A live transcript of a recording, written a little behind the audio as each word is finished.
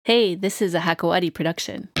Hey, this is a Hakawati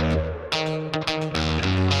production.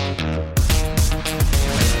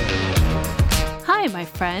 Hi, my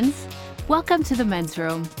friends. Welcome to the Men's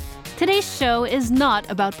Room. Today's show is not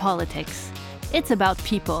about politics. It's about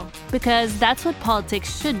people, because that's what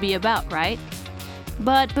politics should be about, right?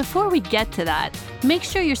 But before we get to that, make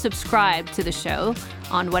sure you're subscribed to the show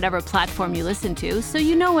on whatever platform you listen to so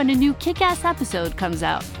you know when a new kick-ass episode comes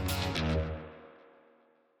out.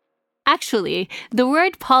 Actually, the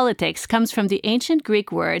word politics comes from the ancient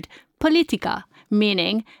Greek word politika,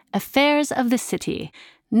 meaning affairs of the city.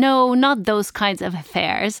 No, not those kinds of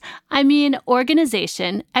affairs. I mean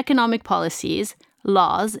organization, economic policies,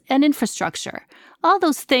 laws, and infrastructure. All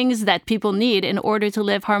those things that people need in order to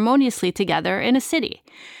live harmoniously together in a city.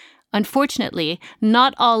 Unfortunately,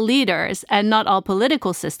 not all leaders and not all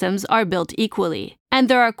political systems are built equally. And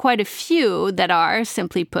there are quite a few that are,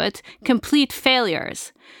 simply put, complete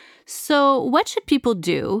failures. So, what should people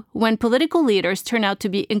do when political leaders turn out to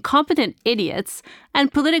be incompetent idiots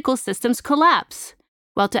and political systems collapse?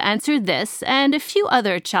 Well, to answer this and a few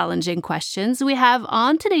other challenging questions, we have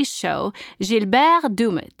on today's show Gilbert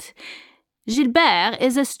Dumit. Gilbert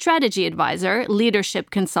is a strategy advisor, leadership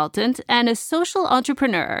consultant, and a social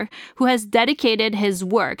entrepreneur who has dedicated his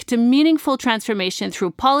work to meaningful transformation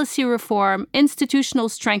through policy reform, institutional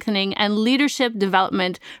strengthening, and leadership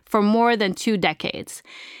development for more than 2 decades.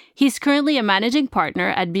 He's currently a managing partner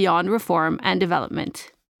at Beyond Reform and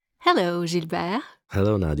Development. Hello, Gilbert.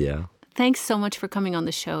 Hello, Nadia. Thanks so much for coming on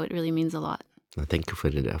the show. It really means a lot. Thank you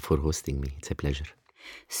for hosting me. It's a pleasure.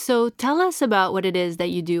 So tell us about what it is that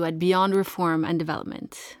you do at Beyond Reform and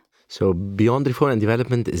Development. So Beyond Reform and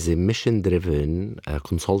Development is a mission-driven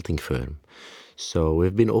consulting firm. So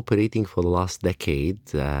we've been operating for the last decade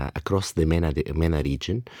across the MENA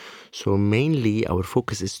region. So mainly our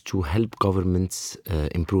focus is to help governments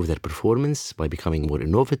improve their performance by becoming more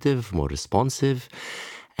innovative, more responsive,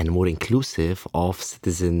 and more inclusive of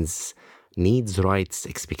citizens' needs, rights,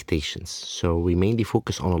 expectations. So we mainly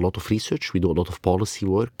focus on a lot of research. We do a lot of policy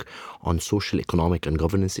work on social, economic, and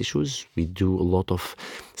governance issues. We do a lot of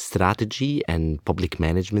strategy and public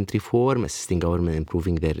management reform, assisting government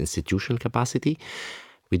improving their institutional capacity.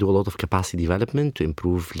 We do a lot of capacity development to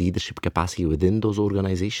improve leadership capacity within those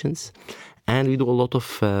organizations. And we do a lot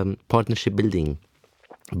of partnership building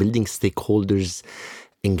stakeholders'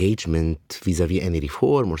 engagement vis-a-vis any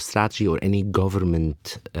reform or strategy or any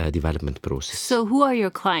government development process. So who are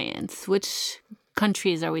your clients? Which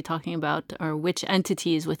countries are we talking about, or which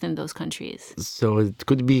entities within those countries? So it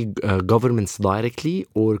could be governments directly,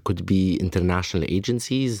 or could be international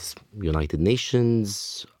agencies, United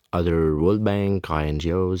Nations, other World Bank,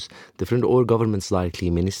 INGOs, different, or governments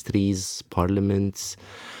directly, ministries, parliaments.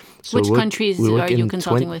 So which countries are you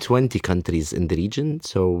consulting with? 20 countries in the region.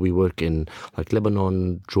 So we work in like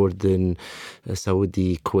Lebanon, Jordan,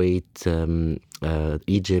 Saudi, Kuwait,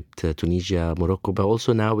 Egypt, Tunisia, Morocco. But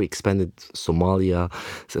also now we expanded Somalia,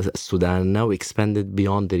 Sudan. Now we expanded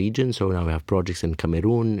beyond the region. So now we have projects in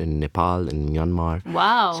Cameroon, in Nepal, in Myanmar.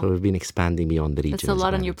 Wow. So we've been expanding beyond the region. That's a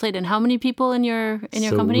lot on your plate. And how many people in your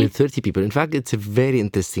company? We're 30 people. In fact, it's a very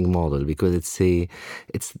interesting model because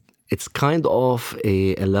it's kind of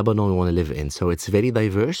a Lebanon we want to live in. So it's very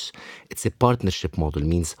diverse. It's a partnership model,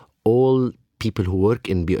 means all people who work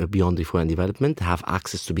in Beyond Reform and Development have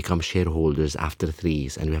access to become shareholders after 3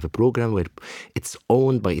 years. And we have a program where it's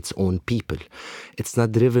owned by its own people. It's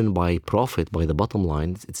not driven by profit, by the bottom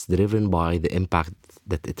line. It's driven by the impact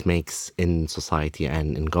that it makes in society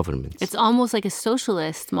and in government. It's almost like a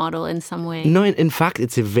socialist model in some way. No, in fact,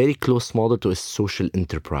 it's a very close model to a social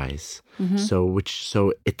enterprise. Mm-hmm.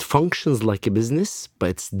 So it functions like a business, but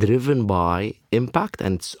it's driven by impact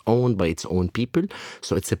and it's owned by its own people.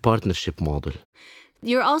 So it's a partnership model.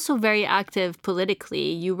 You're also very active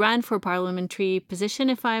politically. You ran for parliamentary position,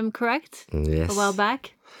 if I'm correct, yes, a while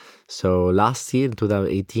back. So last year, in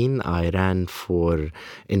 2018, I ran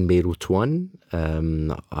in Beirut 1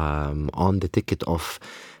 on the ticket of,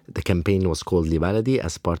 the campaign was called Libaladi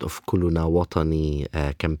as part of Kuluna Watani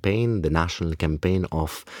campaign, the national campaign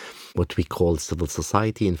of what we call civil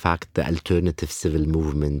society. In fact, the alternative civil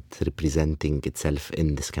movement representing itself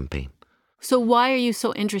in this campaign. So why are you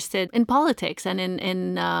so interested in politics and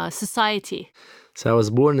in society? So I was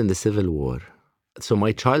born in the Civil War. So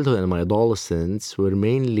my childhood and my adolescence were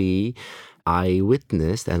mainly, I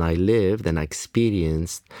witnessed and I lived and I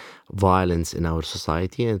experienced violence in our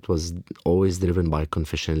society, and it was always driven by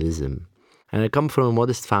confessionalism. And I come from a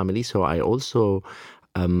modest family, so I also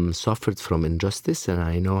suffered from injustice, and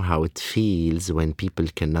I know how it feels when people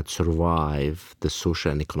cannot survive the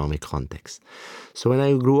social and economic context. So when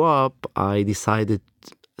I grew up, I decided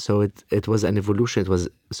So it was an evolution. It was,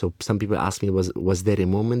 so some people ask me, was there a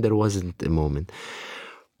moment? There wasn't a moment.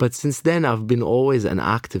 But since then, I've been always an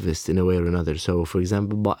activist in a way or another. So, for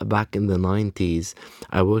example, back in the 90s,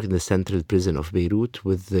 I worked in the central prison of Beirut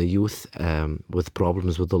with the youth with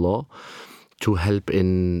problems with the law, to help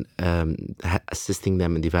in assisting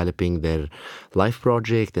them in developing their life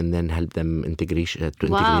project, and then help them integrate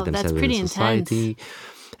themselves in society. Intense.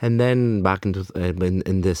 And then back in the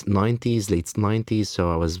 90s, late 90s,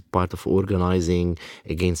 so I was part of organizing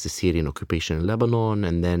against the Syrian occupation in Lebanon.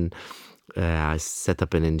 And then I set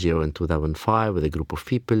up an NGO in 2005 with a group of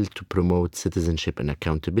people to promote citizenship and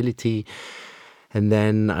accountability. And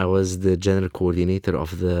then I was the general coordinator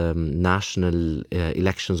of the National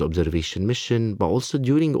Elections Observation Mission. But also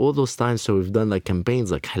during all those times, so we've done like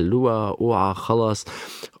campaigns like Halua, Oua, Khalas,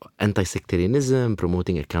 anti-sectarianism,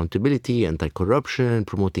 promoting accountability, anti-corruption,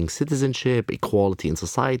 promoting citizenship, equality in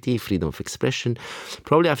society, freedom of expression.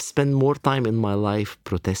 Probably I've spent more time in my life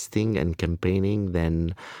protesting and campaigning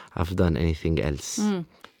than I've done anything else. And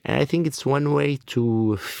I think it's one way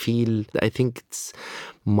to feel, I think it's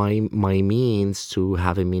my means to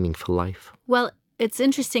have a meaningful life. Well, it's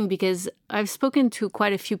interesting because I've spoken to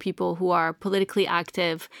quite a few people who are politically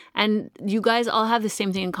active, and you guys all have the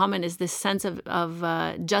same thing in common, is this sense of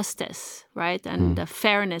justice, right? And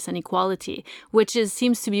fairness and equality, which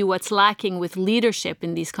seems to be what's lacking with leadership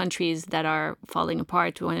in these countries that are falling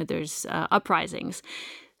apart when there's uprisings.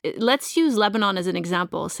 Let's use Lebanon as an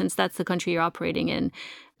example, since that's the country you're operating in.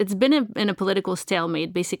 It's been in a political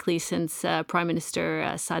stalemate basically since Prime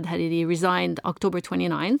Minister Saad Hariri resigned October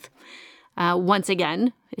 29th. Once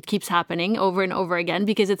again, it keeps happening over and over again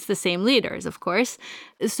because it's the same leaders, of course.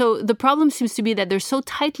 So the problem seems to be that they're so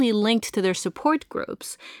tightly linked to their support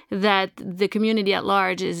groups that the community at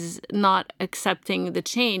large is not accepting the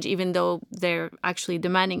change, even though they're actually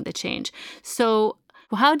demanding the change. So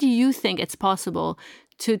how do you think it's possible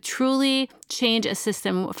to truly change a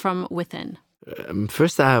system from within?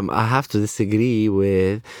 First, I have to disagree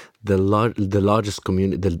with the largest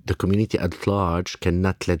community. The community at large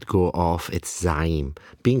cannot let go of its Zaim,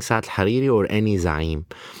 being Saad Hariri or any Zaim.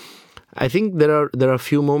 I think there are a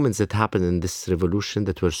few moments that happened in this revolution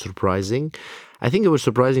that were surprising. I think it was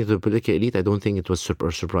surprising to the political elite. I don't think it was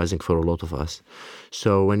surprising for a lot of us.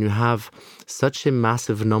 So when you have such a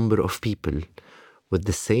massive number of people with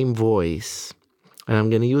the same voice, and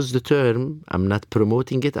I'm going to use the term, I'm not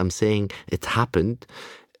promoting it, I'm saying it happened,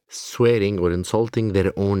 swearing or insulting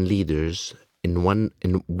their own leaders in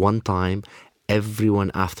one time,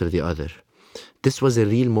 everyone after the other. This was a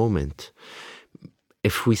real moment.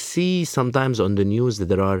 If we see sometimes on the news that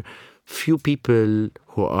there are few people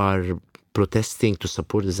who are protesting to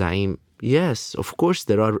support the Zaim, yes, of course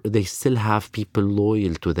they still have people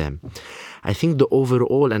loyal to them. I think the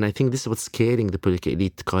overall, and I think this is what's scaring the political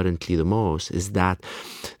elite currently the most, is that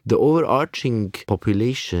the overarching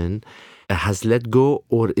population has let go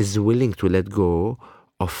or is willing to let go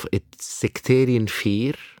of its sectarian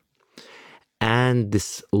fear and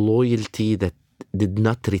this loyalty that did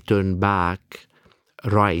not return back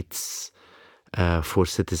rights for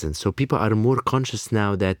citizens. So people are more conscious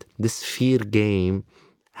now that this fear game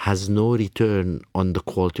has no return on the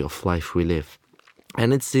quality of life we live.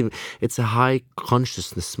 And it's a high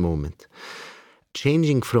consciousness moment.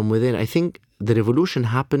 Changing from within, I think the revolution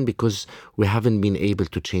happened because we haven't been able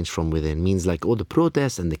to change from within. Means like all the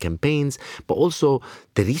protests and the campaigns, but also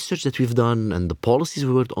the research that we've done and the policies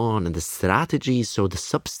we worked on and the strategies. So the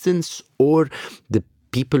substance or the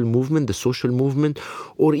people movement, the social movement,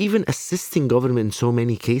 or even assisting government in so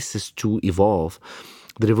many cases to evolve.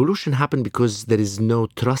 The revolution happened because there is no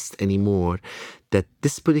trust anymore that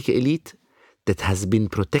this political elite that has been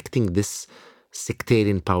protecting this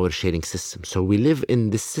sectarian power sharing system. So we live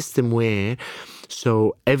in this system where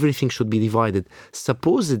so everything should be divided,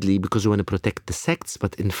 supposedly because we want to protect the sects,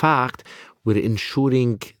 but in fact, we're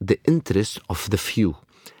ensuring the interests of the few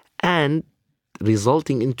and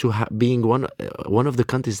resulting into being one of the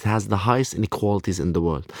countries that has the highest inequalities in the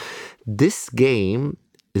world. This game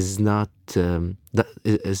is not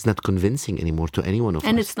convincing anymore to any one of us.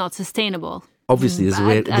 And it's not sustainable. Obviously, this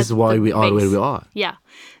is why we are where we are. Yeah.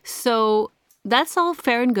 So that's all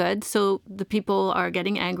fair and good. So the people are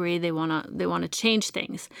getting angry. They wanna change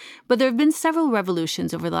things. But there have been several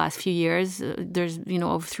revolutions over the last few years. There's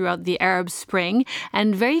throughout the Arab Spring,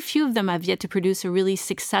 and very few of them have yet to produce a really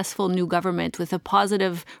successful new government with a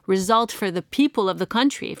positive result for the people of the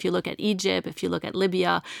country. If you look at Egypt, if you look at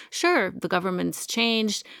Libya, sure, the government's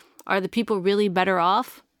changed. Are the people really better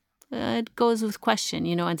off? It goes with question,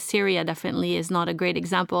 and Syria definitely is not a great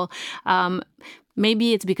example.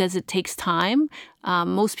 Maybe it's because it takes time.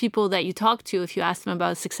 Most people that you talk to, if you ask them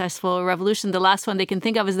about a successful revolution, the last one they can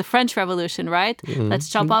think of is the French Revolution, right? Let's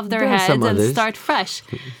chop off their heads and start fresh.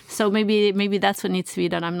 So maybe that's what needs to be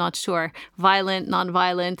done. I'm not sure. Violent,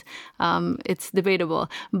 non-violent, it's debatable.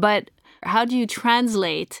 But how do you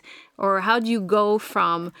translate, or how do you go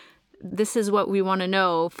from this is what we want to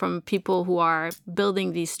know from people who are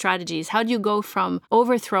building these strategies? How do you go from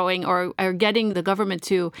overthrowing or getting the government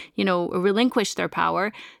to, relinquish their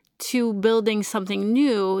power to building something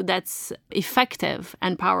new that's effective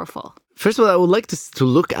and powerful? First of all, I would like to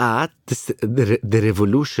look at the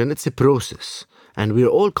revolution. It's a process, and we're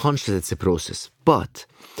all conscious it's a process. But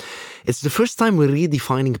it's the first time we're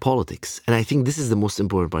redefining politics, and I think this is the most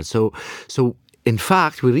important part. So in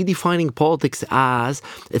fact, we're redefining politics as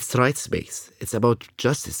it's rights-based. It's about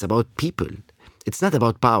justice, about people. It's not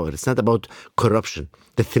about power. It's not about corruption,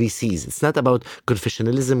 the 3 C's. It's not about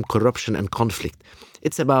confessionalism, corruption, and conflict.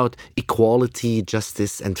 It's about equality,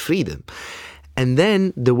 justice, and freedom. And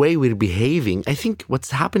then the way we're behaving, I think what's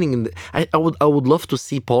happening I would love to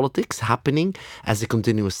see politics happening as a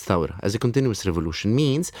continuous thawra, as a continuous revolution.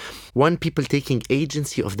 Means one, people taking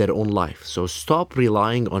agency of their own life. So stop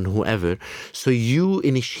relying on whoever. So you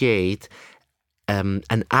initiate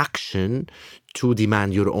an action to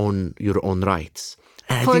demand your own rights.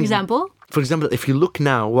 For example, if you look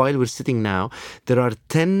now, while we're sitting now, there are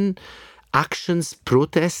 10 actions,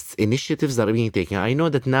 protests, initiatives that are being taken. I know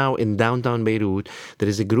that now in downtown Beirut, there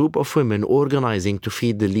is a group of women organizing to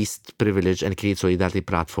feed the least privileged and create solidarity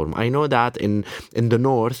platform. I know that in the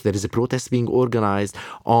north, there is a protest being organized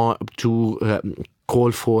to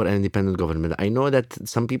call for an independent government. I know that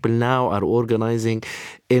some people now are organizing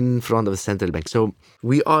in front of the central bank. So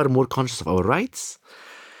we are more conscious of our rights,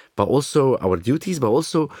 but also our duties, but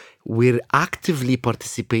also we're actively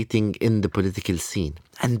participating in the political scene.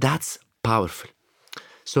 And that's powerful.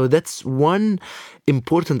 So that's one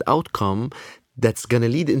important outcome that's going to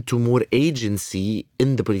lead into more agency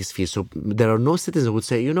in the political sphere. So there are no citizens who would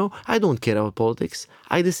say, I don't care about politics.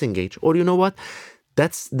 I disengage. Or you know what?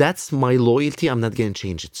 That's my loyalty. I'm not going to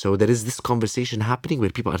change it. So there is this conversation happening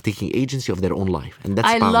where people are taking agency of their own life. And that's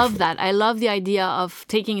powerful. Love that. I love the idea of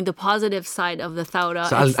taking the positive side of the thawra.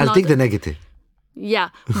 So I'll take the negative. Yeah,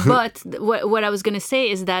 but what I was going to say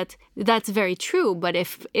is that that's very true. But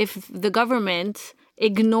if the government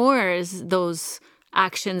ignores those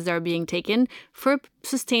actions that are being taken for a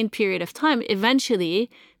sustained period of time,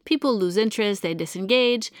 eventually people lose interest, they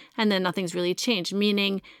disengage, and then nothing's really changed.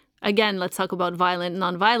 Meaning, again, let's talk about violent,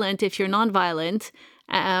 non-violent. If you're non-violent,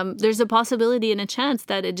 there's a possibility and a chance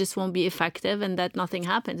that it just won't be effective and that nothing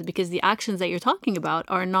happens because the actions that you're talking about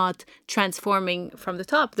are not transforming from the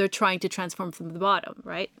top. They're trying to transform from the bottom,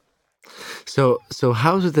 right? So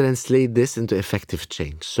how to translate this into effective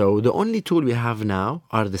change? So the only tool we have now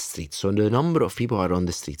are the streets. So the number of people are on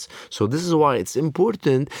the streets. So this is why it's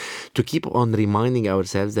important to keep on reminding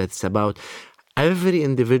ourselves that it's about every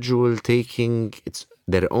individual taking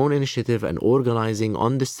their own initiative and organizing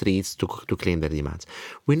on the streets to claim their demands.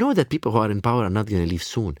 We know that people who are in power are not going to leave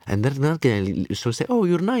soon. And they're not going to leave. So say, oh,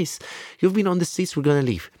 you're nice. You've been on the streets, we're going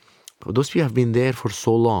to leave. But those people have been there for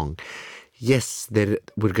so long. Yes,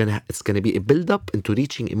 it's going to be a build-up into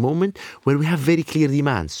reaching a moment where we have very clear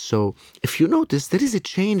demands. So if you notice, there is a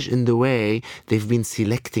change in the way they've been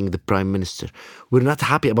selecting the prime minister. We're not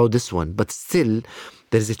happy about this one, but still,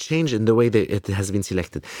 there's a change in the way that it has been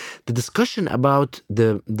selected. The discussion about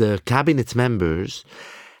the cabinet members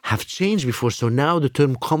have changed before. So now the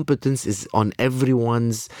term competence is on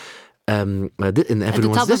everyone's in everyone's at the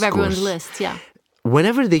top discourse. of everyone's list, yeah.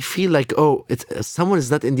 Whenever they feel like, someone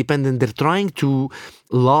is not independent, they're trying to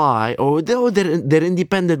lie, or they're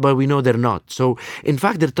independent, but we know they're not. So, in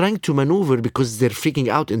fact, they're trying to maneuver because they're freaking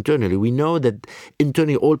out internally. We know that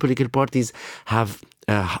internally all political parties have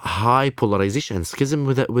high polarization and schism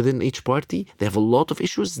within each party. They have a lot of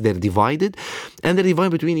issues. They're divided, and they're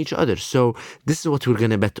divided between each other. So, this is what we're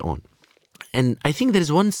going to bet on. And I think there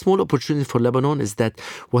is one small opportunity for Lebanon is that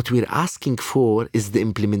what we're asking for is the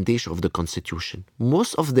implementation of the constitution.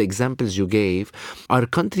 Most of the examples you gave are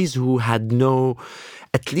countries who had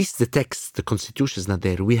at least the text, the constitution is not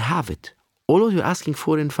there. We have it. All what we're asking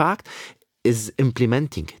for, in fact, is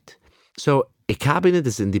implementing it. So a cabinet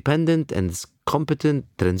is independent and is competent,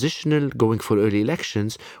 transitional, going for early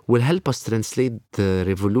elections will help us translate the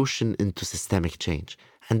revolution into systemic change.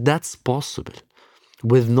 And that's possible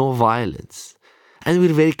with no violence. And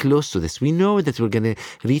we're very close to this. We know that we're going to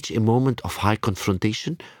reach a moment of high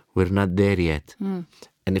confrontation. We're not there yet. And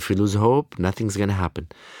if we lose hope, nothing's going to happen.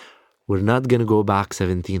 We're not going to go back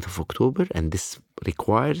 17th of October, and this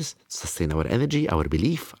requires sustain our energy, our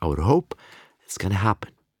belief, our hope. It's going to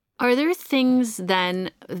happen. Are there things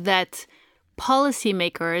then that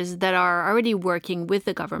policymakers that are already working with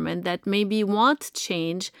the government that maybe want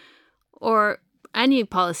change, or any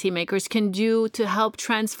policymakers can do to help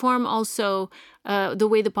transform also the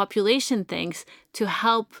way the population thinks, to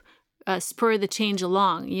help spur the change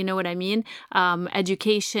along? You know what I mean?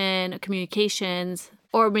 Education, communications,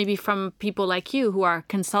 or maybe from people like you who are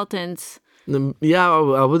consultants. Yeah,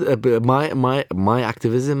 I would. My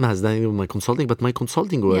activism has done with my consulting, but my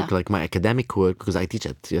consulting work, Yeah. like my academic work, because I teach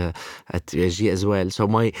at USG as well. So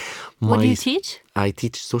What do you teach? I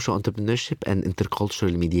teach social entrepreneurship and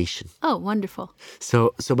intercultural mediation. Oh, wonderful.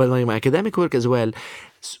 So by my academic work as well,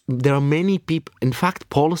 there are many people. In fact,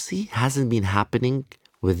 policy hasn't been happening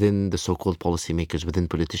within the so-called policymakers, within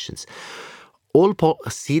politicians. All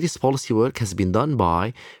serious policy work has been done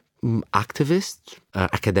by activists,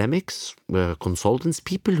 academics, consultants,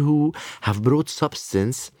 people who have brought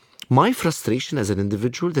substance. My frustration as an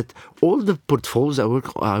individual that all the portfolios I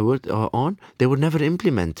worked on, they were never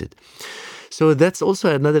implemented. So that's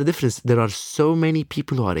also another difference. There are so many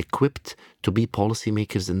people who are equipped to be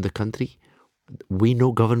policymakers in the country. We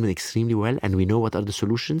know government extremely well, and we know what are the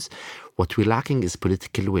solutions. What we're lacking is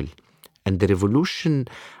political will. And the revolution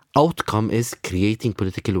outcome is creating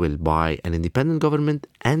political will by an independent government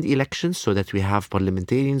and elections, so that we have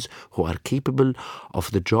parliamentarians who are capable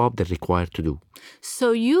of the job they're required to do.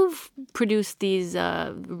 So you've produced these,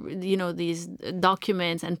 these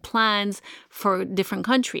documents and plans for different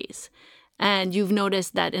countries, and you've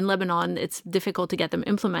noticed that in Lebanon it's difficult to get them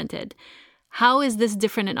implemented. How is this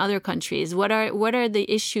different in other countries? What are the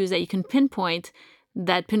issues that you can pinpoint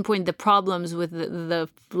the problems with the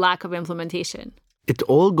lack of implementation? It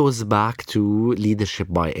all goes back to leadership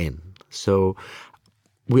buy-in. So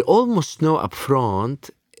we almost know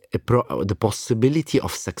upfront the possibility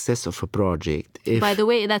of success of a project. By the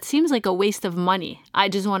way, that seems like a waste of money. I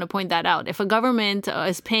just want to point that out. If a government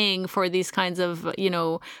is paying for these kinds of,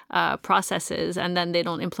 processes and then they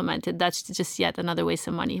don't implement it, that's just yet another waste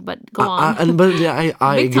of money. But go on. I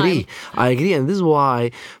Big agree. time. I agree. And this is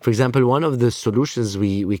why, for example, one of the solutions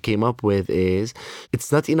we came up with is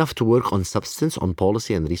it's not enough to work on substance, on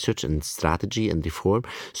policy and research and strategy and reform.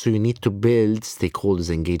 So you need to build stakeholders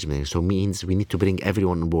engagement. So means we need to bring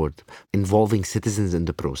everyone on board, involving citizens in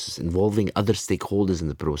the process, involving other stakeholders in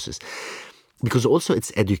the process, because also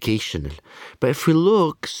it's educational. But if we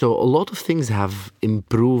look, so a lot of things have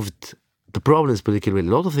improved. The problem is political will.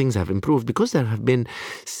 A lot of things have improved because there have been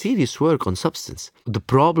serious work on substance. The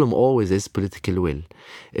problem always is political will.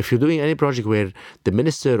 If you're doing any project where the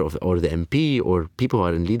minister or the MP or people who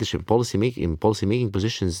are in leadership, policy making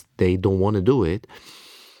positions, they don't want to do it,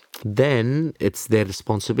 then it's their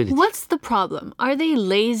responsibility. What's the problem? Are they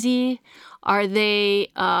lazy? Are they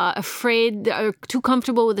afraid, are too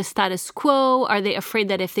comfortable with the status quo? Are they afraid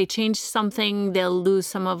that if they change something, they'll lose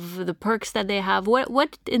some of the perks that they have?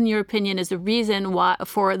 What, in your opinion, is the reason why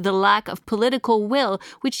for the lack of political will,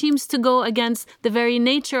 which seems to go against the very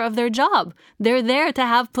nature of their job? They're there to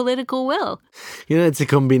have political will. It's a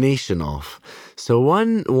combination of. So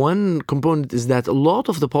one component is that a lot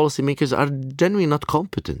of the policymakers are genuinely not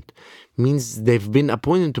competent. Means they've been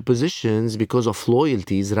appointed to positions because of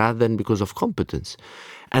loyalties rather than because of competence.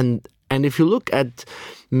 And if you look at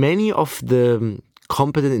many of the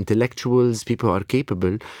competent intellectuals, people who are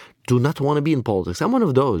capable, do not want to be in politics. I'm one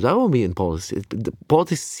of those. I won't be in politics.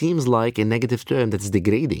 Politics seems like a negative term that's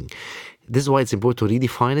degrading. This is why it's important to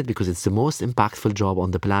redefine it, because it's the most impactful job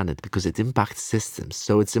on the planet, because it impacts systems.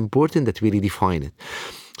 So it's important that we redefine it.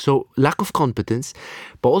 So lack of competence,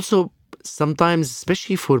 but also sometimes,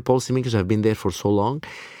 especially for policymakers who have been there for so long,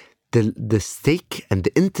 the stake and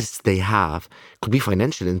the interest they have could be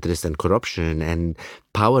financial interest and corruption and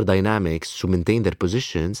power dynamics to maintain their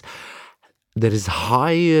positions. There is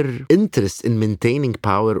higher interest in maintaining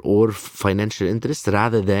power or financial interest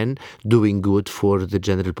rather than doing good for the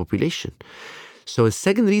general population. So a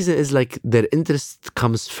second reason is like their interest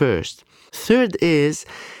comes first. Third is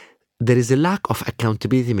there is a lack of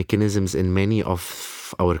accountability mechanisms in many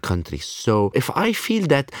of our countries. So if I feel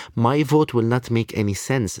that my vote will not make any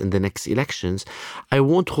sense in the next elections, I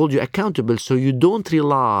won't hold you accountable. So you don't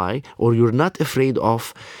rely, or you're not afraid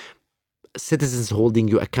of citizens holding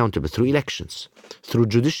you accountable through elections, through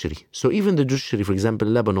judiciary. So even the judiciary, for example,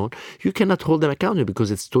 in Lebanon, you cannot hold them accountable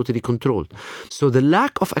because it's totally controlled. So the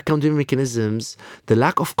lack of accountability mechanisms, the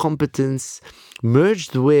lack of competence,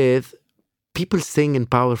 merged with people staying in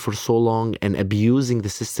power for so long and abusing the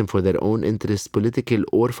system for their own interests, political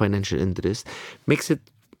or financial interests,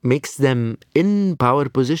 makes them in power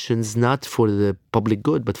positions not for the public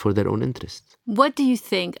good, but for their own interests. What do you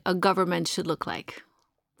think a government should look like?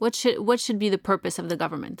 What should be the purpose of the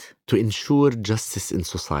government? To ensure justice in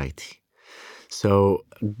society. So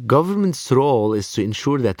government's role is to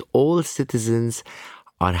ensure that all citizens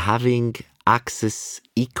are having access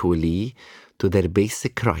equally to their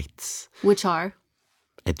basic rights. Which are?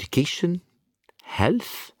 Education,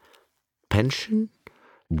 health, pension,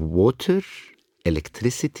 water,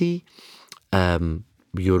 electricity,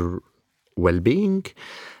 your well-being,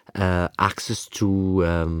 access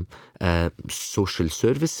to social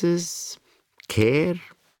services, care.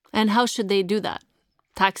 And how should they do that?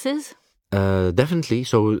 Taxes? Definitely.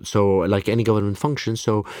 So like any government function.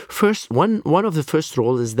 So first, one of the first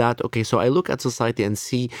roles is that, okay, so I look at society and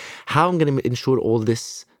see how I'm going to ensure all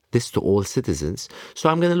this to all citizens. So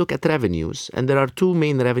I'm going to look at revenues, and there are two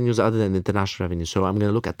main revenues other than international revenue. So I'm going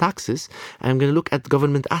to look at taxes, and I'm going to look at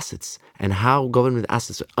government assets and how government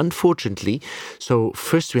assets, unfortunately, so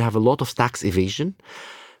first we have a lot of tax evasion.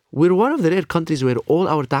 We're one of the rare countries where all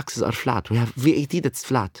our taxes are flat. We have VAT that's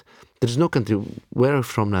flat. There's no country. Where are you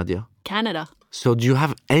from, Nadia? Canada. So do you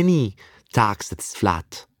have any tax that's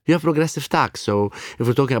flat? You have progressive tax. So if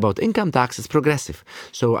we're talking about income tax, it's progressive.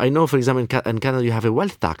 So I know, for example, in Canada, you have a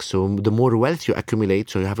wealth tax. So the more wealth you accumulate,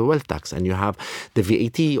 so you have a wealth tax. And you have the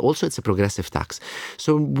VAT, also it's a progressive tax.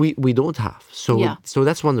 So we don't have. So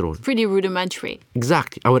that's one rule. Pretty rudimentary.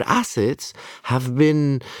 Exactly. Our assets have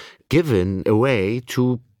been given away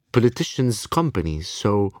to politicians' companies.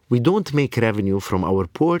 So we don't make revenue from our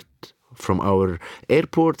port, from our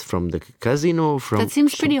airport, from the casino. That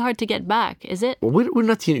seems pretty hard to get back, is it? We're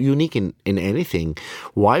not unique in anything.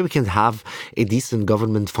 Why we can't have a decent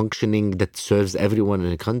government functioning that serves everyone in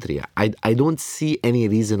the country? I don't see any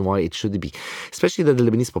reason why it should be. Especially that the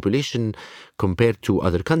Lebanese population, compared to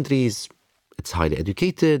other countries, it's highly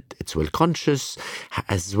educated, it's well conscious,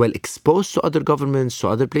 as well exposed to other governments, to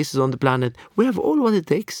other places on the planet. We have all what it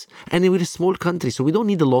takes. And we're a small country, so we don't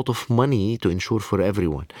need a lot of money to ensure for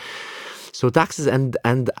everyone. So taxes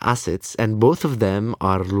and assets, and both of them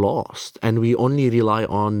are lost. And we only rely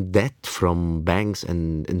on debt from banks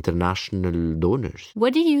and international donors.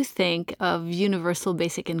 What do you think of universal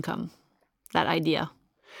basic income, that idea?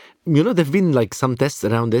 You know, there have been like some tests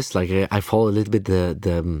around this. Like I follow a little bit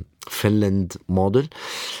the Finland model.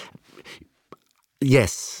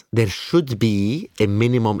 Yes, there should be a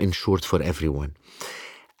minimum insured for everyone.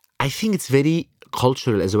 I think it's very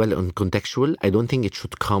cultural as well and contextual. I don't think it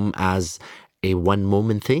should come as a one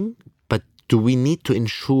moment thing. But do we need to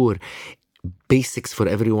ensure basics for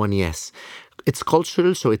everyone? Yes. It's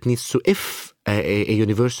cultural, so it needs to, if a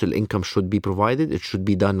universal income should be provided, it should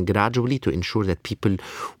be done gradually to ensure that people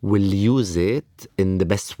will use it in the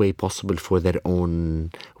best way possible for their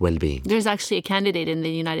own well-being. There's actually a candidate in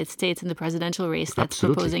the United States in the presidential race that's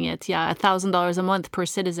proposing it. Yeah, $1,000 a month per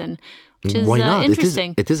citizen, which is Why not?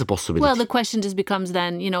 interesting. It is a possibility. Well, the question just becomes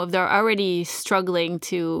then, if they're already struggling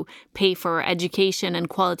to pay for education and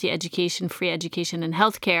quality education, free education and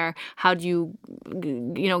healthcare, how do you,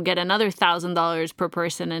 get another $1,000 per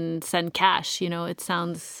person and send cash? It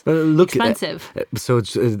sounds expensive. So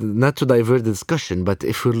it's, not to divert the discussion, but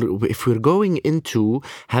if we're going into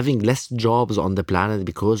having less jobs on the planet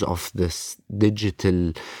because of this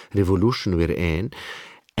digital revolution we're in,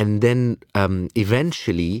 and then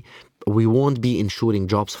eventually we won't be ensuring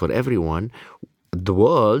jobs for everyone. The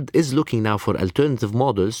world is looking now for alternative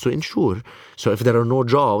models to ensure. So if there are no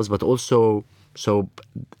jobs, but also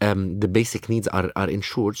the basic needs are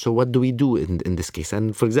insured. So what do we do in this case?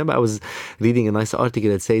 And for example, I was reading a nice article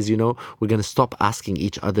that says, we're going to stop asking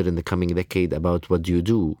each other in the coming decade about what do you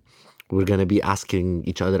do. We're going to be asking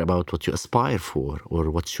each other about what you aspire for, or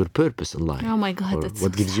what's your purpose in life. Oh my God, or that's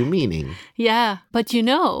what gives you meaning. Yeah, but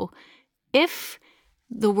if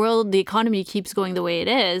the economy keeps going the way it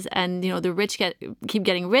is, and the rich keep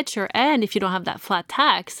getting richer, and if you don't have that flat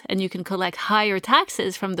tax and you can collect higher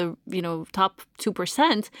taxes from the top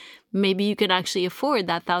 2%, maybe you can actually afford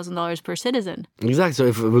that $1,000 per citizen. Exactly. So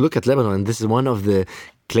if we look at Lebanon, and this is one of the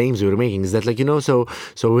claims we were making, is that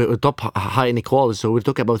so we're top high inequality. So we're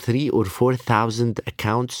talking about 3,000 or 4,000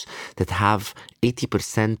 accounts that have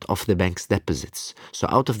 80% of the bank's deposits. So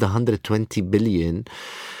out of the 120 billion,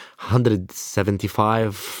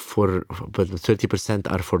 175 but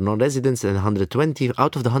 30% are for non-residents, and 120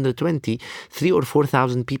 out of the 120, 3,000 or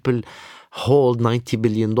 4,000 people hold $90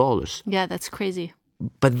 billion. Yeah, that's crazy.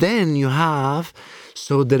 But then you have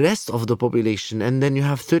the rest of the population, and then you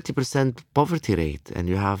have 30% poverty rate, and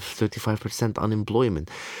you have 35%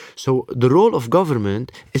 unemployment. So the role of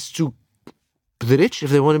government is to the rich,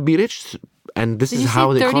 if they want to be rich, And this Did is you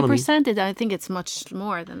how say the economy... 30%? I think it's much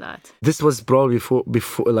more than that. This was probably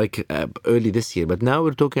before like early this year, but now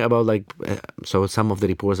we're talking about like so some of the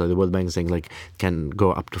reports of the World Bank saying like can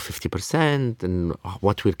go up to 50%, and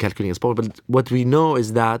what we're calculating as poverty. But what we know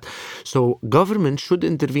is that so government should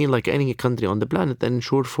intervene like any country on the planet and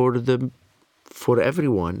ensure for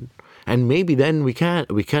everyone, and maybe then we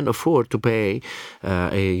can afford to pay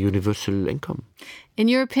a universal income. In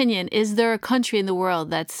your opinion, is there a country in the world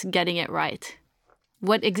that's getting it right?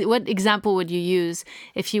 What example would you use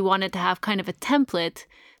if you wanted to have kind of a template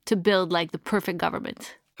to build like the perfect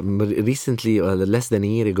government? Recently, less than a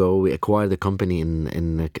year ago, we acquired a company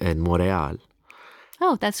in Montreal.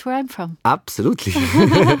 Oh, that's where I'm from. Absolutely.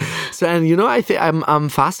 So, and you know, I'm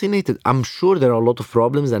fascinated. I'm sure there are a lot of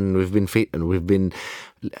problems, and we've been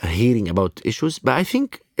hearing about issues, but I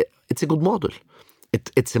think it's a good model.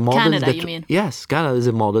 It's a model. Canada, you mean? Yes, Canada is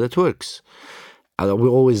a model that works. We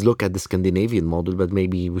always look at the Scandinavian model, but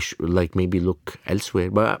maybe we should look elsewhere.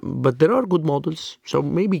 But there are good models, so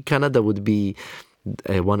maybe Canada would be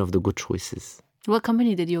one of the good choices. What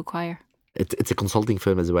company did you acquire? It's a consulting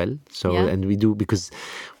firm as well. So yeah. And we do, because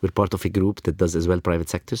we're part of a group that does as well private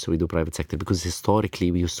sector. So we do private sector because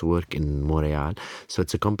historically we used to work in Montreal. So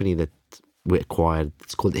it's a company that we acquired.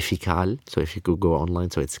 It's called Effical. So if you could go online,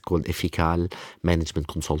 so it's called Effical Management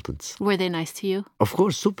Consultants. Were they nice to you? Of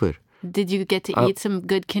course, super. Did you get to eat some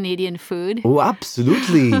good Canadian food? Oh,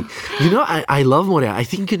 absolutely. You know, I love Montreal. I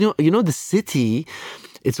think, you know, the city,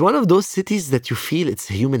 it's one of those cities that you feel it's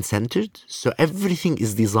human-centered. So everything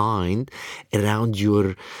is designed around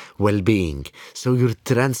your well-being. So your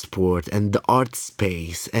transport and the art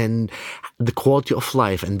space and the quality of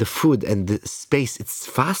life and the food and the space, it's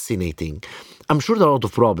fascinating. I'm sure there are a lot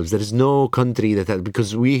of problems. There is no country that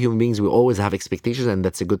because we human beings, we always have expectations, and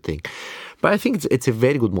that's a good thing. But I think it's a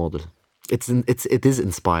very good model. It is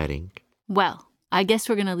inspiring. Well, I guess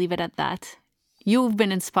we're going to leave it at that. You've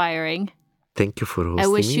been inspiring. Thank you for hosting I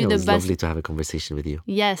wish me. you the It was best. lovely to have a conversation with you.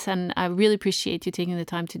 Yes, and I really appreciate you taking the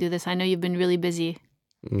time to do this. I know you've been really busy.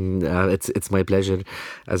 It's my pleasure,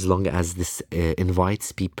 as long as this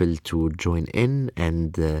invites people to join in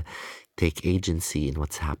and take agency in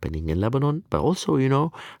what's happening in Lebanon. But also, you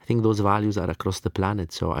know, I think those values are across the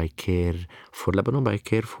planet. So I care for Lebanon, but I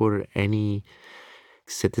care for any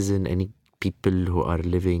citizen, any people who are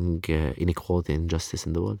living inequality and injustice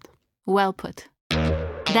in the world. Well put.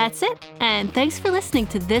 That's it. And thanks for listening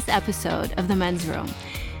to this episode of The Men's Room.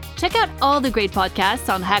 Check out all the great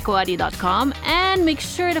podcasts on hakoati.com and make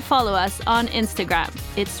sure to follow us on Instagram.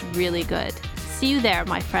 It's really good. See you there,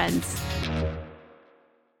 my friends.